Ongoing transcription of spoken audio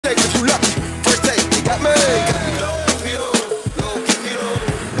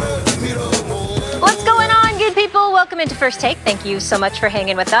into First Take. Thank you so much for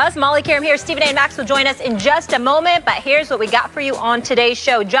hanging with us. Molly Karam here. Stephen A. and Max will join us in just a moment. But here's what we got for you on today's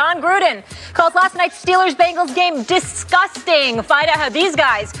show. John Gruden calls last night's Steelers-Bengals game disgusting. Find out how these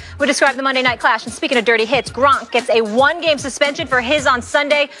guys would describe the Monday night clash. And speaking of dirty hits, Gronk gets a one-game suspension for his on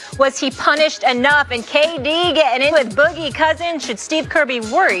Sunday. Was he punished enough? And KD getting in with Boogie Cousins. Should Steve Kerr be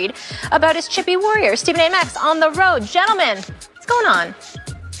worried about his chippy Warriors? Stephen A. and Max on the road. Gentlemen, what's going on?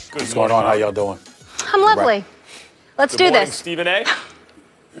 What's going on? How y'all doing? I'm lovely. Right. Let's do this. Stephen A.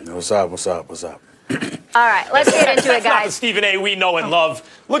 What's up? What's up? What's up? All right, let's get into it, guys. That's not the Stephen A. we know and love.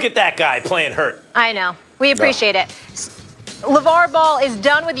 Look at that guy playing hurt. I know. We appreciate it. LaVar Ball is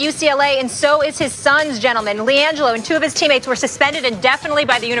done with UCLA, and so is his sons, gentlemen. Liangelo and two of his teammates were suspended indefinitely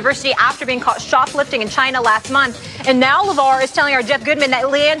by the university after being caught shoplifting in China last month. And now LaVar is telling our Jeff Goodman that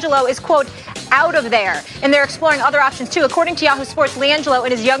Liangelo is, quote, out of there. And they're exploring other options, too. According to Yahoo Sports, Liangelo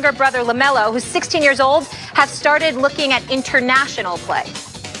and his younger brother, LaMelo, who's 16 years old, have started looking at international play.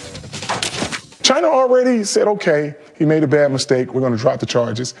 China already said, okay, he made a bad mistake. We're going to drop the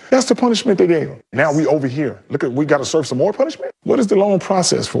charges. That's the punishment they gave him. Now we over here. Look, we got to serve some more punishment? What is the loan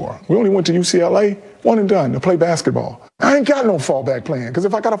process for? We only went to UCLA, one and done, to play basketball. I ain't got no fallback plan, because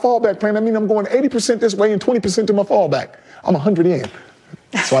if I got a fallback plan, that means I'm going 80% this way and 20% to my fallback. I'm 100 in,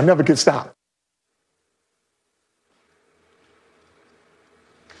 so I never get stopped.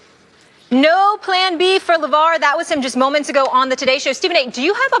 No plan B for LaVar. That was him just moments ago on the Today Show. Stephen A., do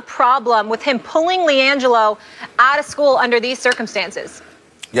you have a problem with him pulling Liangelo out of school under these circumstances?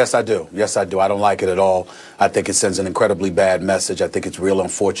 Yes, I do. Yes, I do. I don't like it at all. I think it sends an incredibly bad message. I think it's real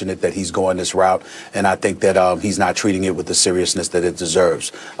unfortunate that he's going this route, and I think that he's not treating it with the seriousness that it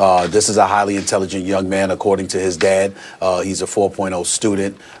deserves. This is a highly intelligent young man, according to his dad. He's a 4.0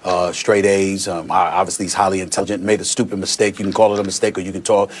 student, straight A's. Obviously, he's highly intelligent. Made a stupid mistake. You can call it a mistake, or you can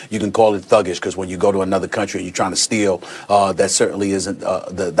call it thuggish, because when you go to another country and you're trying to steal, that certainly isn't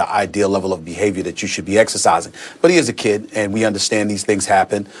the ideal level of behavior that you should be exercising. But he is a kid, and we understand these things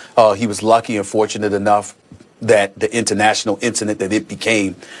happen. He was lucky and fortunate enough that the international incident that it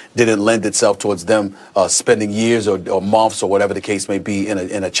became didn't lend itself towards them spending years or months or whatever the case may be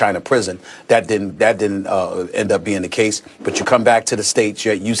in a China prison. That didn't end up being the case. But you come back to the States,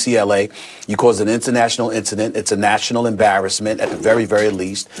 you're at UCLA, you cause an international incident. It's a national embarrassment at the very, very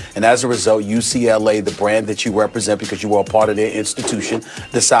least. And as a result, UCLA, the brand that you represent because you were a part of their institution,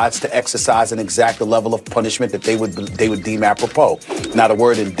 decides to exercise and exact the level of punishment that they would deem apropos. Now, the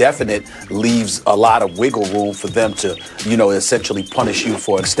word indefinite leaves a lot of wiggle room for them to, essentially punish you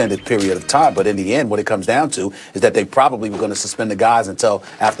for an extended period of time. But in the end, what it comes down to is that they probably were going to suspend the guys until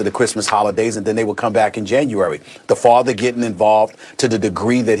after the Christmas holidays, and then they will come back in January. The father getting involved to the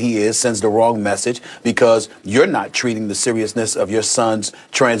degree that he is sends the wrong message, because you're not treating the seriousness of your son's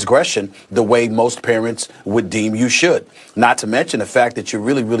transgression the way most parents would deem you should. Not to mention the fact that you're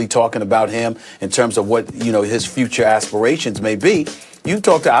really, really talking about him in terms of what, his future aspirations may be.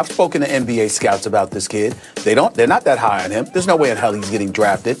 I've spoken to NBA scouts about this kid. They're not that high on him. There's no way in hell he's getting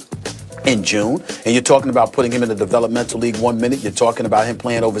drafted in June. And you're talking about putting him in the developmental league 1 minute. You're talking about him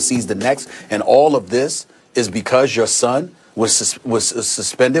playing overseas the next. And all of this is because your son was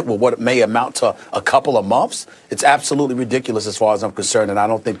suspended with what may amount to a couple of months. It's absolutely ridiculous as far as I'm concerned. And I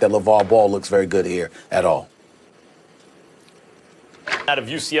don't think that LaVar Ball looks very good here at all. Out of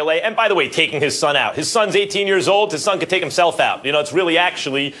UCLA, and by the way, taking his son out. His son's 18 years old. His son could take himself out. It's really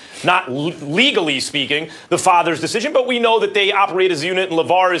actually not legally speaking the father's decision, but we know that they operate as a unit and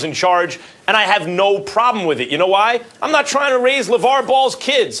LaVar is in charge, and I have no problem with it. You know why? I'm not trying to raise LaVar Ball's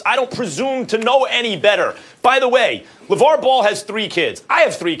kids. I don't presume to know any better. By the way, LaVar Ball has 3 kids. I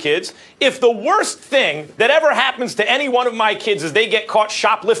have 3 kids. If the worst thing that ever happens to any one of my kids is they get caught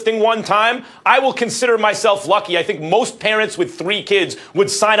shoplifting one time, I will consider myself lucky. I think most parents with 3 kids would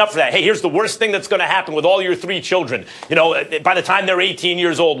sign up for that. Hey, here's the worst thing that's going to happen with all your 3 children. By the time they're 18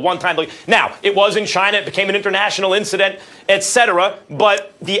 years old, one time. Now, it was in China. It became an international incident, etc.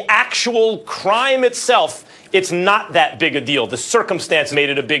 But the actual crime itself, it's not that big a deal. The circumstance made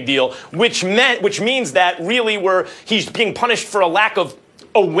it a big deal, which means that really he's being punished for a lack of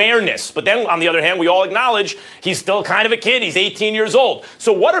awareness. But then, on the other hand, we all acknowledge he's still kind of a kid. He's 18 years old.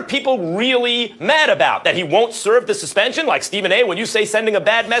 So what are people really mad about? That he won't serve the suspension? Like Stephen A., when you say sending a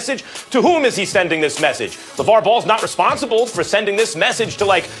bad message, to whom is he sending this message? LaVar Ball's not responsible for sending this message to,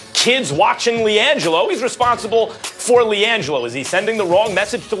 kids watching Liangelo. He's responsible for Liangelo. Is he sending the wrong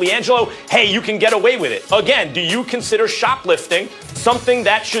message to Liangelo? Hey, you can get away with it. Again, do you consider shoplifting something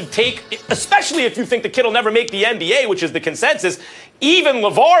that should take, especially if you think the kid will never make the NBA, which is the consensus? Even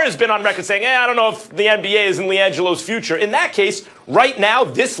LaVar has been on record saying, I don't know if the NBA is in Liangelo's future. In that case, right now,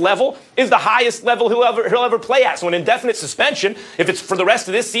 this level is the highest level he'll ever play at. So an indefinite suspension, if it's for the rest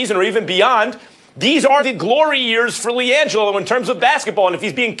of this season or even beyond, these are the glory years for Liangelo in terms of basketball. And if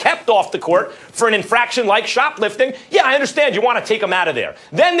he's being kept off the court for an infraction like shoplifting, yeah, I understand you want to take him out of there.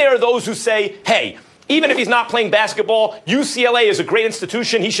 Then there are those who say, hey, even if he's not playing basketball, UCLA is a great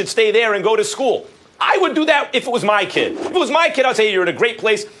institution. He should stay there and go to school. I would do that if it was my kid. If it was my kid, I'd say you're in a great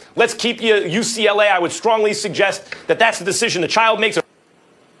place. Let's keep you at UCLA. I would strongly suggest that that's the decision the child makes.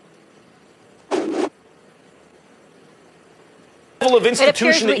 Level of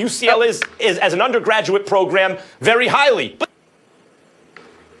institution that UCLA is as an undergraduate program very highly.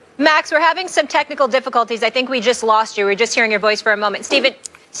 Max, we're having some technical difficulties. I think we just lost you. We're just hearing your voice for a moment. Stephen,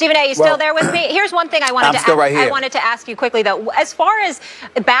 are you still there with me? Here's one thing I wanted to ask you quickly, though. As far as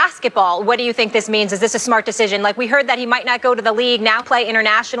basketball, what do you think this means? Is this a smart decision? Like, we heard that he might not go to the league, now play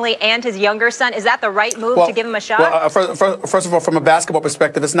internationally, and his younger son. Is that the right move to give him a shot? Well, first of all, from a basketball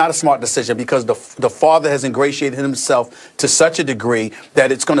perspective, it's not a smart decision because the father has ingratiated himself to such a degree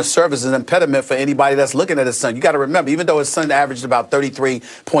that it's going to serve as an impediment for anybody that's looking at his son. You got to remember, even though his son averaged about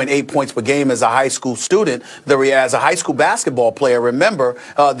 33.8 points per game as a high school student, as a high school basketball player, remember,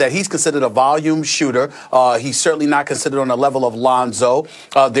 that he's considered a volume shooter. He's certainly not considered on the level of Lonzo.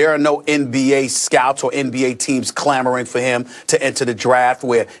 There are no NBA scouts or NBA teams clamoring for him to enter the draft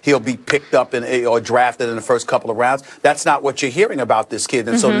where he'll be picked up or drafted in the first couple of rounds. That's not what you're hearing about this kid.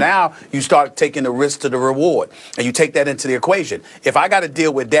 And so now you start taking the risk to the reward, and you take that into the equation. If I got to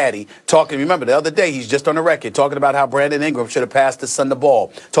deal with daddy remember the other day, he's just on the record talking about how Brandon Ingram should have passed his son the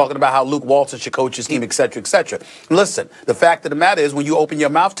ball, talking about how Luke Walton should coach his team, et cetera, et cetera. Listen, the fact of the matter is when you open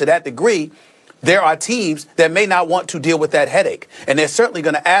your mouth to that degree, there are teams that may not want to deal with that headache. And they're certainly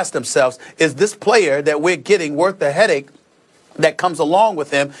going to ask themselves, is this player that we're getting worth the headache that comes along with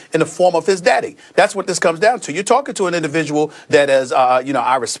him in the form of his daddy? That's what this comes down to. You're talking to an individual that is,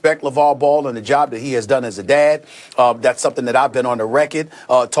 I respect LaVar Ball and the job that he has done as a dad. That's something that I've been on the record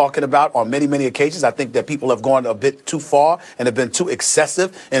talking about on many, many occasions. I think that people have gone a bit too far and have been too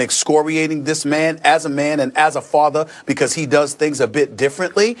excessive in excoriating this man and as a father because he does things a bit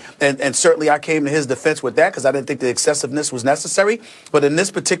differently. And certainly I came to his defense with that because I didn't think the excessiveness was necessary. But in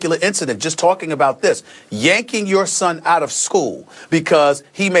this particular incident, just talking about this, yanking your son out of school because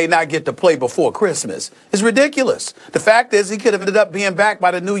he may not get to play before Christmas is ridiculous. The fact is he could have ended up being back by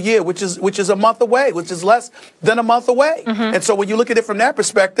the new year, which is a month away, which is less than a month away. And so when you look at it from that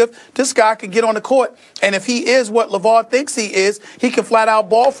perspective, this guy can get on the court, and if he is what LaVar thinks he is, he can flat out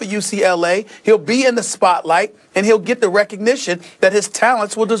ball for UCLA. He'll be in the spotlight, and he'll get the recognition that his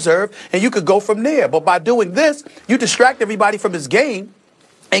talents will deserve, and you could go from there. But by doing this, you distract everybody from his game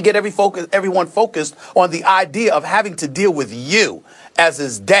and get everyone focused on the idea of having to deal with you as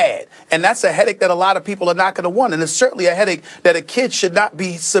his dad. And that's a headache that a lot of people are not going to want. And it's certainly a headache that a kid should not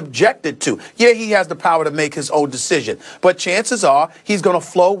be subjected to. Yeah, he has the power to make his own decision, but chances are he's going to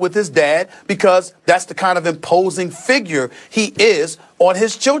flow with his dad because that's the kind of imposing figure he is on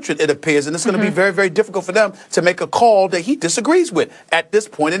his children, it appears. And it's going to be very, very difficult for them to make a call that he disagrees with at this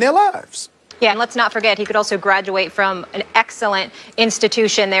point in their lives. Yeah, and let's not forget, he could also graduate from an excellent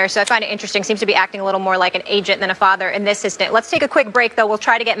institution there. So I find it interesting. Seems to be acting a little more like an agent than a father in this instant. Let's take a quick break, though. We'll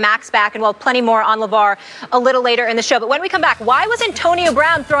try to get Max back, and we'll have plenty more on LaVar a little later in the show. But when we come back, why was Antonio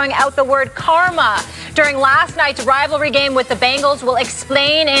Brown throwing out the word karma during last night's rivalry game with the Bengals? We'll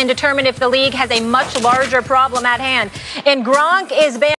explain and determine if the league has a much larger problem at hand. And Gronk is banned.